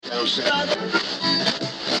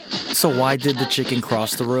So why did the chicken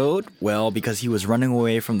cross the road? Well, because he was running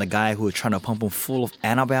away from the guy who was trying to pump him full of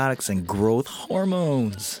antibiotics and growth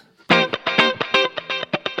hormones.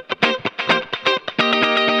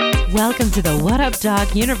 Welcome to the What Up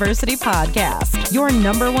Doc University podcast, your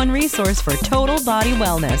number one resource for total body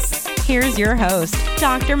wellness. Here's your host,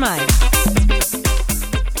 Dr. Mike.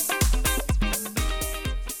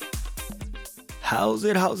 How's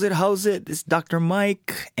it? This is Dr.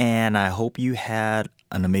 Mike, and I hope you had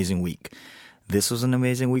an amazing week. This was an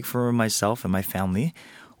amazing week for myself and my family.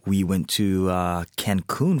 We went to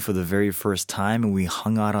Cancun for the very first time, and we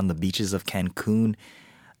hung out on the beaches of Cancun.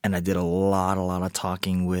 And I did a lot of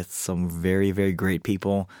talking with some very, very great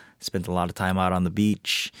people. Spent a lot of time out on the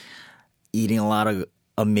beach, eating a lot of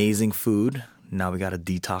amazing food. Now we got to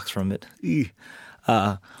detox from it.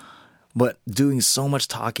 But doing so much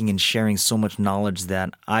talking and sharing so much knowledge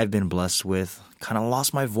that I've been blessed with, kind of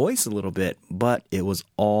lost my voice a little bit, but it was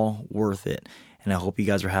all worth it. And I hope you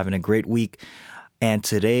guys are having a great week. And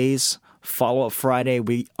today's Follow-Up Friday,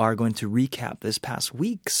 we are going to recap this past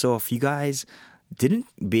week. So if you guys didn't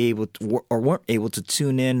be able to or weren't able to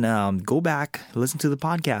tune in, go back, listen to the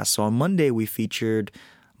podcast. So on Monday, we featured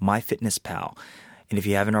MyFitnessPal. And if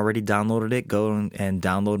you haven't already downloaded it, go and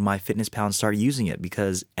download MyFitnessPal and start using it.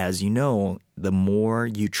 Because as you know, the more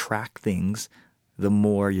you track things, the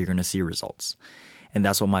more you're going to see results. And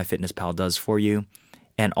that's what MyFitnessPal does for you.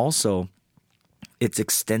 And also, its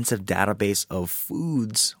extensive database of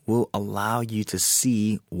foods will allow you to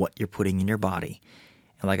see what you're putting in your body.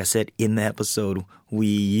 And like I said, in the episode, we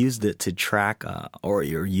used it to track or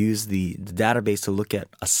use the database to look at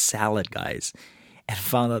a salad, guys, and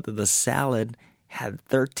found out that the salad had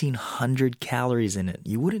 1,300 calories in it.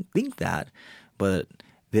 You wouldn't think that, but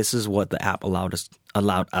this is what the app allowed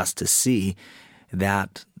us to see,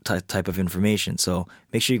 that type of information. So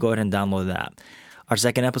make sure you go ahead and download that. Our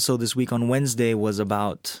second episode this week on Wednesday was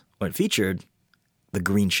it featured the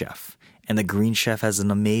Green Chef. And the Green Chef has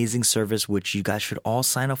an amazing service which you guys should all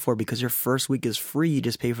sign up for because your first week is free. You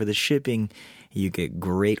just pay for the shipping. You get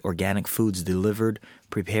great organic foods delivered,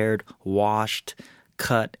 prepared, washed,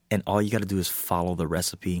 cut, and all you got to do is follow the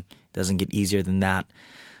recipe. Doesn't get easier than that.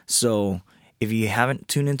 So if you haven't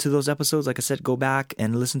tuned into those episodes, like I said, go back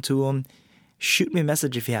and listen to them. Shoot me a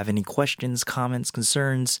message if you have any questions, comments,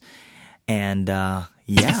 concerns, and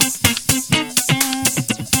yeah.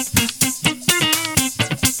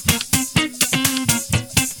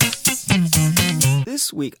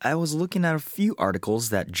 This week, I was looking at a few articles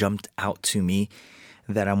that jumped out to me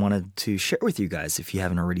that I wanted to share with you guys if you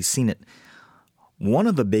haven't already seen it. One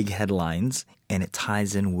of the big headlines, and it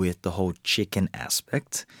ties in with the whole chicken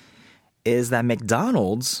aspect, is that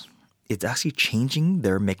McDonald's is actually changing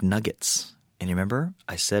their McNuggets. And remember,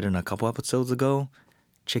 I said in a couple episodes ago,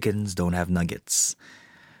 chickens don't have nuggets.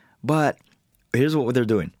 But here's what they're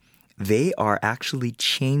doing. They are actually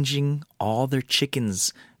changing all their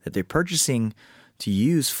chickens that they're purchasing to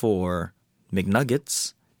use for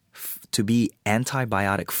McNuggets to be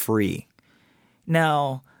antibiotic free.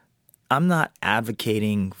 Now, I'm not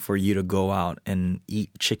advocating for you to go out and eat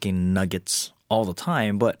chicken nuggets all the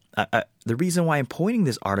time, but the reason why I'm pointing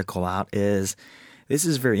this article out is this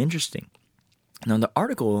is very interesting. Now, in the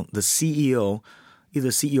article, the CEO, either the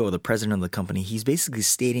CEO or the president of the company, he's basically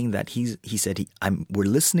stating that he said we're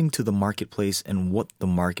listening to the marketplace and what the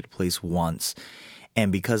marketplace wants.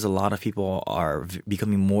 And because a lot of people are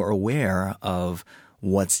becoming more aware of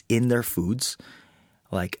what's in their foods,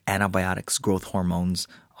 like antibiotics, growth hormones,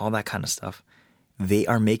 all that kind of stuff, they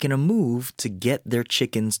are making a move to get their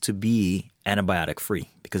chickens to be antibiotic free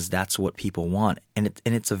because that's what people want. And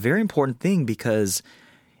it's a very important thing because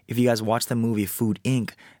if you guys watch the movie Food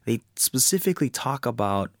Inc., they specifically talk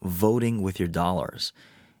about voting with your dollars.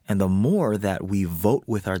 And the more that we vote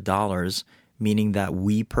with our dollars, meaning that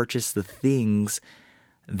we purchase the things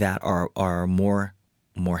that are more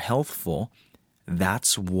healthful,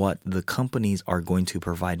 that's what the companies are going to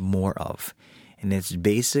provide more of. And it's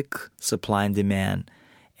basic supply and demand.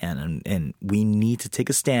 And we need to take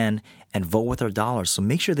a stand and vote with our dollars. So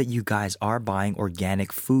make sure that you guys are buying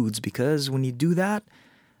organic foods because when you do that,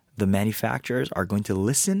 the manufacturers are going to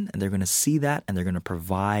listen and they're going to see that and they're going to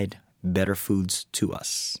provide better foods to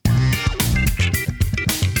us.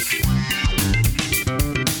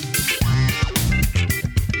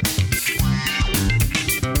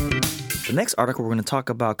 The next article we're going to talk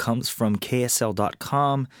about comes from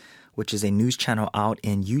KSL.com, which is a news channel out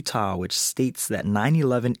in Utah, which states that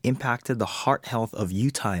 9/11 impacted the heart health of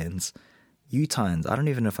Utahns. Utahns, I don't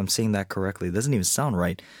even know if I'm saying that correctly. It doesn't even sound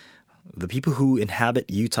right. The people who inhabit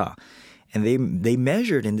Utah. And they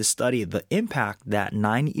measured in this study the impact that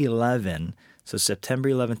 9/11, so September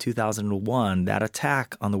 11, 2001, that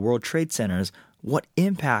attack on the World Trade Centers, what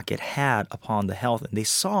impact it had upon the health. And they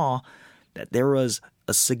saw that there was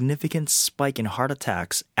a significant spike in heart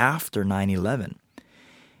attacks after 9/11.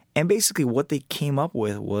 And basically what they came up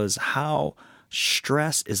with was how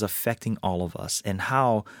stress is affecting all of us and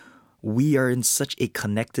how we are in such a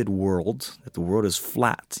connected world that the world is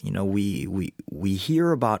flat. You know, we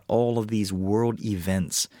hear about all of these world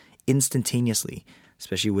events instantaneously,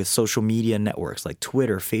 especially with social media networks like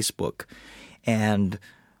Twitter, Facebook. And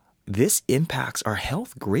this impacts our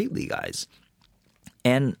health greatly, guys.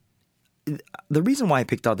 And the reason why I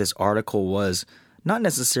picked out this article was not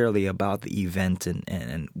necessarily about the event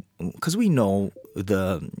and because we know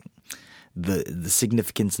the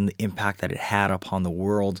significance and the impact that it had upon the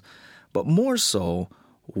world, but more so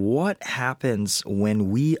what happens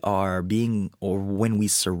when we are when we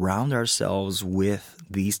surround ourselves with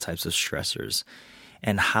these types of stressors,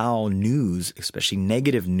 and how news, especially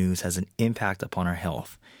negative news, has an impact upon our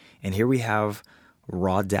health. And here we have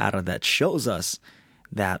raw data that shows us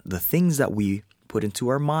that the things that we put into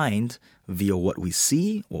our mind via what we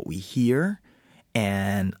see, what we hear,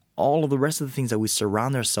 and all of the rest of the things that we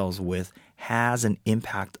surround ourselves with has an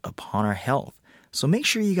impact upon our health. So make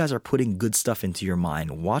sure you guys are putting good stuff into your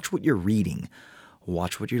mind. Watch what you're reading.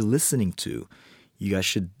 Watch what you're listening to. You guys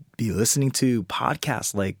should be listening to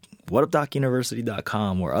podcasts like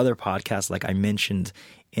whatupdocuniversity.com or other podcasts like I mentioned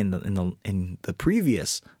in the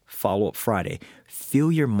previous Follow-Up Friday.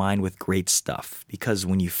 Fill your mind with great stuff, because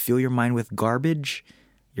when you fill your mind with garbage,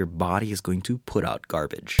 your body is going to put out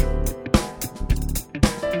garbage.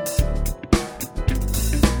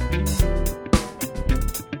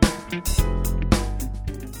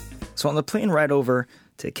 So on the plane ride over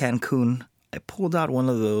to Cancun, I pulled out one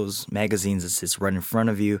of those magazines that sits right in front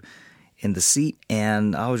of you in the seat,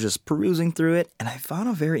 and I was just perusing through it, and I found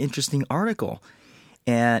a very interesting article.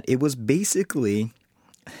 And it was basically,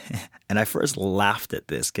 and I first laughed at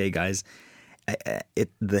this, okay, guys?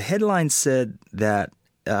 The headline said that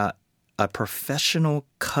a professional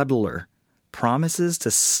cuddler promises to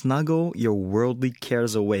snuggle your worldly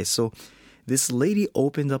cares away. So this lady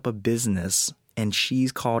opened up a business, and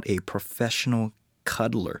she's called a professional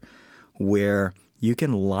cuddler, where you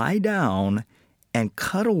can lie down and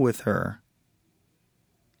cuddle with her,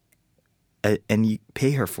 and you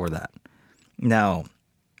pay her for that. Now,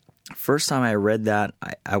 first time I read that,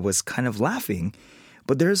 I was kind of laughing,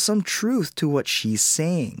 but there's some truth to what she's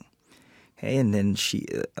saying. Okay, and then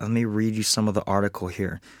let me read you some of the article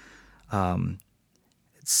here. Let's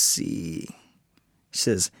see. She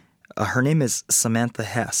says, her name is Samantha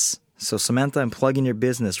Hess. So Samantha, I'm plugging your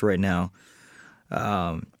business right now.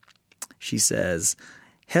 She says,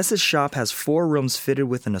 Hess's shop has 4 rooms fitted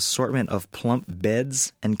with an assortment of plump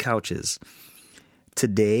beds and couches.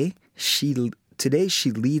 Today she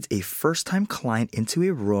leads a first-time client into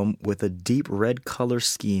a room with a deep red color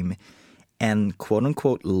scheme and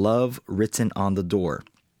quote-unquote love written on the door.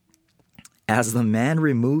 As the man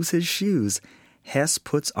removes his shoes, Hess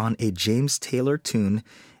puts on a James Taylor tune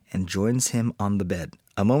and joins him on the bed.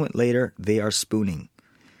 A moment later, they are spooning.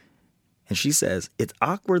 And she says, it's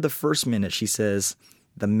awkward the first minute. She says,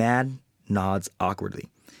 the man nods awkwardly.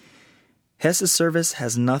 Hess's service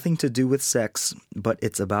has nothing to do with sex, but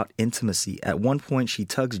it's about intimacy. At one point, she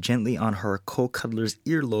tugs gently on her co-cuddler's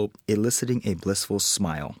earlobe, eliciting a blissful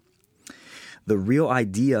smile. The real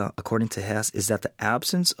idea, according to Hess, is that the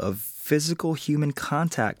absence of physical human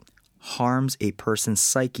contact harms a person's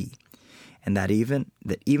psyche, and that even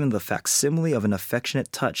the facsimile of an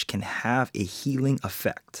affectionate touch can have a healing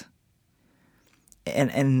effect.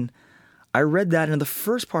 And I read that, and the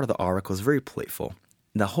first part of the article is very playful.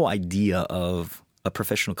 The whole idea of a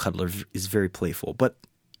professional cuddler is very playful. But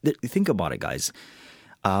think about it, guys.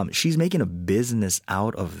 She's making a business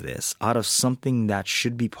out of this, out of something that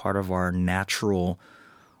should be part of our natural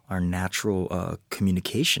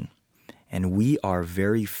communication. And we are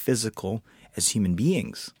very physical as human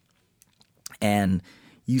beings. And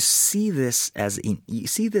you see this as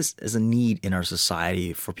a need in our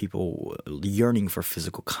society for people yearning for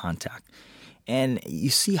physical contact. And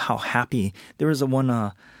you see how happy there was a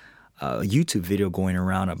YouTube video going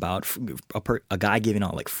around about a guy giving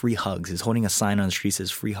out like free hugs. He's holding a sign on the street that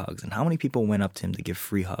says free hugs. And how many people went up to him to give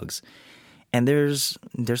free hugs? And there's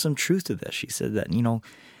some truth to this. She said that,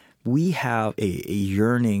 we have a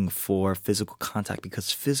yearning for physical contact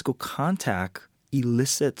because physical contact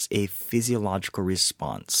elicits a physiological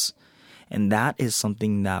response. And that is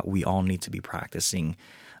something that we all need to be practicing.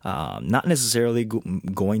 Not necessarily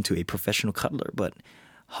going to a professional cuddler, but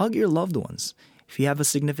hug your loved ones. If you have a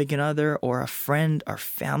significant other or a friend or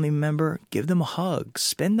family member, give them a hug.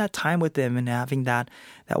 Spend that time with them and having that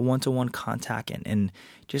one-to-one contact and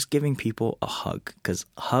just giving people a hug, because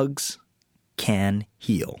hugs can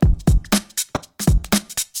heal.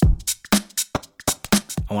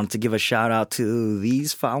 I wanted to give a shout out to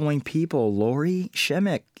these following people. Lori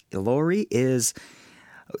Shemek. Lori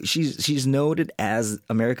she's noted as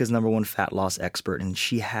America's @1 fat loss expert, and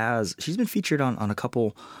she's been featured on a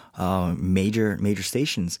couple major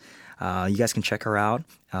stations. You guys can check her out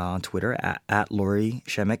on Twitter at Lori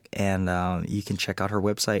Shemek, and you can check out her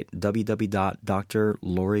website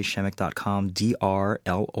www.drlorishemek.com,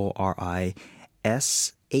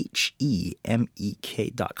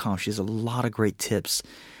 DRLORISHEMEK.com. She has a lot of great tips.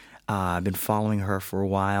 I've been following her for a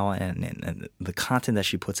while, and the content that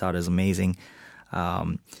she puts out is amazing.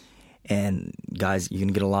 And guys, you can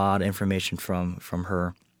get a lot of information from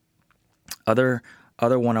her. Other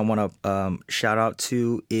one I want to shout out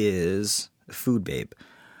to is Food Babe.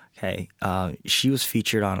 Okay, she was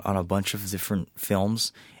featured on a bunch of different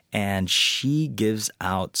films, and she gives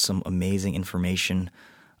out some amazing information,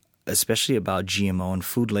 especially about GMO and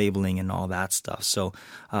food labeling and all that stuff. So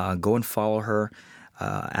go and follow her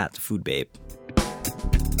at Food Babe.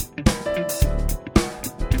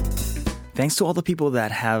 Thanks to all the people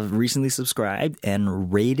that have recently subscribed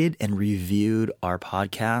and rated and reviewed our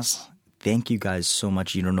podcast. Thank you guys so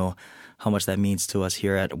much. You don't know how much that means to us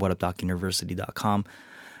here at whatupdocuniversity.com.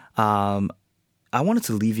 I wanted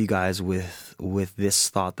to leave you guys with this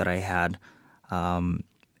thought that I had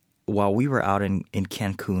while we were out in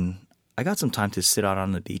Cancun. I got some time to sit out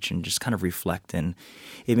on the beach and just kind of reflect, and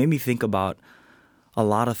it made me think about a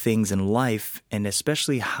lot of things in life, and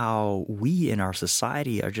especially how we in our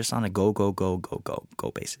society are just on a go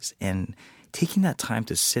basis. And taking that time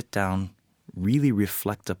to sit down, really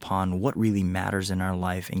reflect upon what really matters in our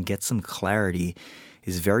life and get some clarity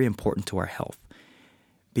is very important to our health.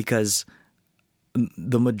 Because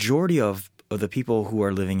the majority of the people who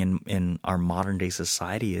are living in our modern day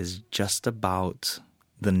society is just about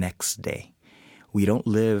the next day. We don't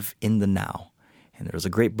live in the now. And there's a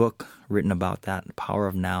great book written about that, The Power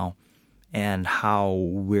of Now, and how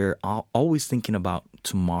we're always thinking about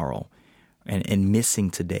tomorrow and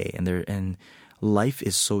missing today. And life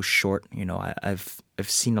is so short. You know, I've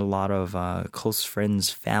seen a lot of close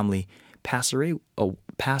friends, family pass away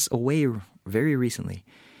very recently.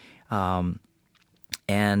 And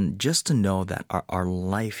just to know that our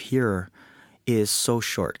life here is so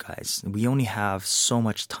short, guys. We only have so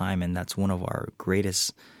much time, and that's one of our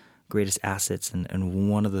greatest assets and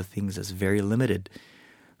one of the things that's very limited.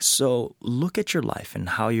 So look at your life and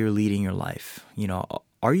how you're leading your life. You know,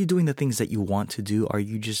 are you doing the things that you want to do? Are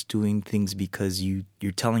you just doing things because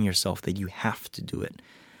you're telling yourself that you have to do it?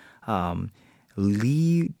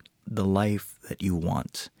 Lead the life that you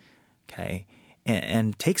want, okay?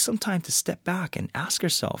 And take some time to step back and ask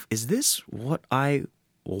yourself, is this what I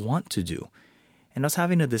want to do? And I was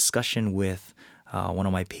having a discussion with one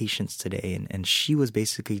of my patients today, and she was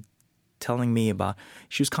basically telling me about,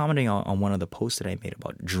 she was commenting on one of the posts that I made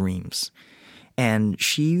about dreams. And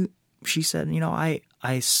she said, you know, I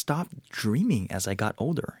stopped dreaming as I got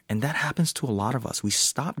older. And that happens to a lot of us. We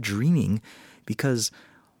stop dreaming because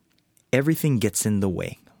everything gets in the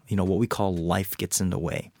way. You know, what we call life gets in the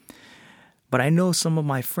way. But I know some of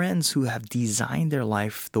my friends who have designed their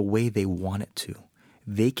life the way they want it to.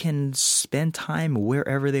 They can spend time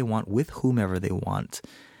wherever they want, with whomever they want,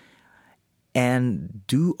 and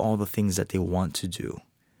do all the things that they want to do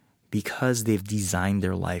because they've designed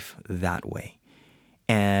their life that way.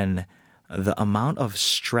 And the amount of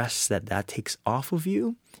stress that takes off of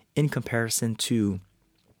you in comparison to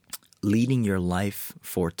leading your life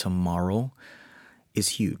for tomorrow is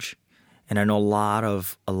huge. And I know a lot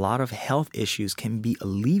of health issues can be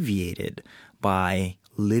alleviated by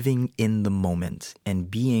living in the moment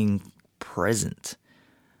and being present.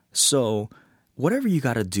 So whatever you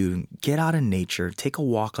got to do, get out in nature, take a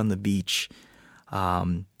walk on the beach,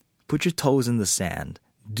 put your toes in the sand,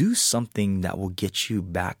 do something that will get you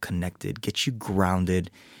back connected, get you grounded,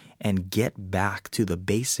 and get back to the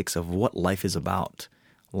basics of what life is about.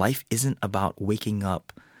 Life isn't about waking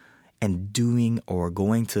up and doing or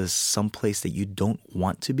going to some place that you don't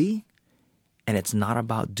want to be. And it's not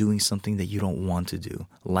about doing something that you don't want to do.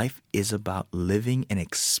 Life is about living and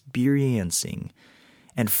experiencing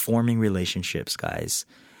and forming relationships, guys.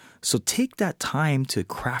 So take that time to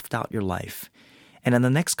craft out your life. And in the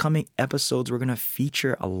next coming episodes, we're going to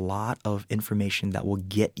feature a lot of information that will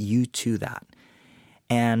get you to that.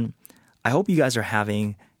 And I hope you guys are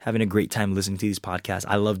having a great time listening to these podcasts.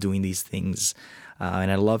 I love doing these things.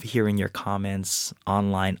 And I love hearing your comments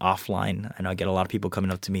online, offline. I know I get a lot of people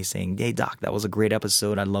coming up to me saying, hey, Doc, that was a great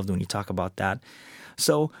episode. I loved when you talk about that.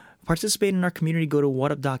 So participate in our community. Go to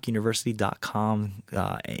whatupdocuniversity.com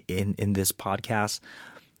in this podcast,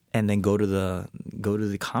 and then go to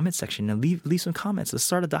the comment section and leave some comments. Let's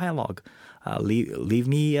start a dialogue. Leave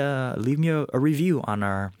me a review on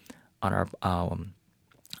our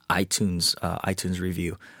iTunes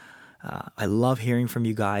review. I love hearing from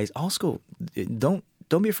you guys. Also, don't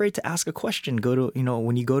be afraid to ask a question. Go to,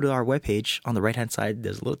 when you go to our webpage, on the right-hand side,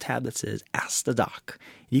 there's a little tab that says Ask the Doc.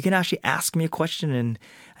 You can actually ask me a question, and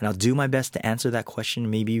I'll do my best to answer that question.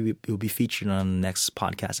 Maybe it will be featured on the next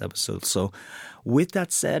podcast episode. So with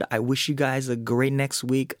that said, I wish you guys a great next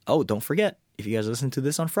week. Oh, don't forget, if you guys listen to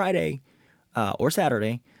this on Friday or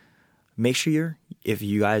Saturday, make sure if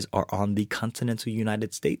you guys are on the continental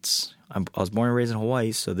United States. I was born and raised in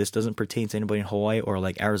Hawaii, so this doesn't pertain to anybody in Hawaii or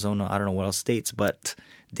like Arizona. I don't know what else states, but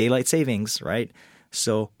daylight savings, right?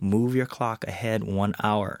 So move your clock ahead 1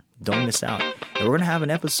 hour. Don't miss out. And we're going to have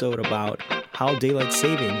an episode about how daylight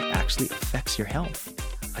saving actually affects your health.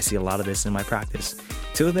 I see a lot of this in my practice.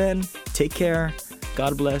 Till then, take care,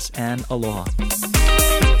 God bless, and aloha.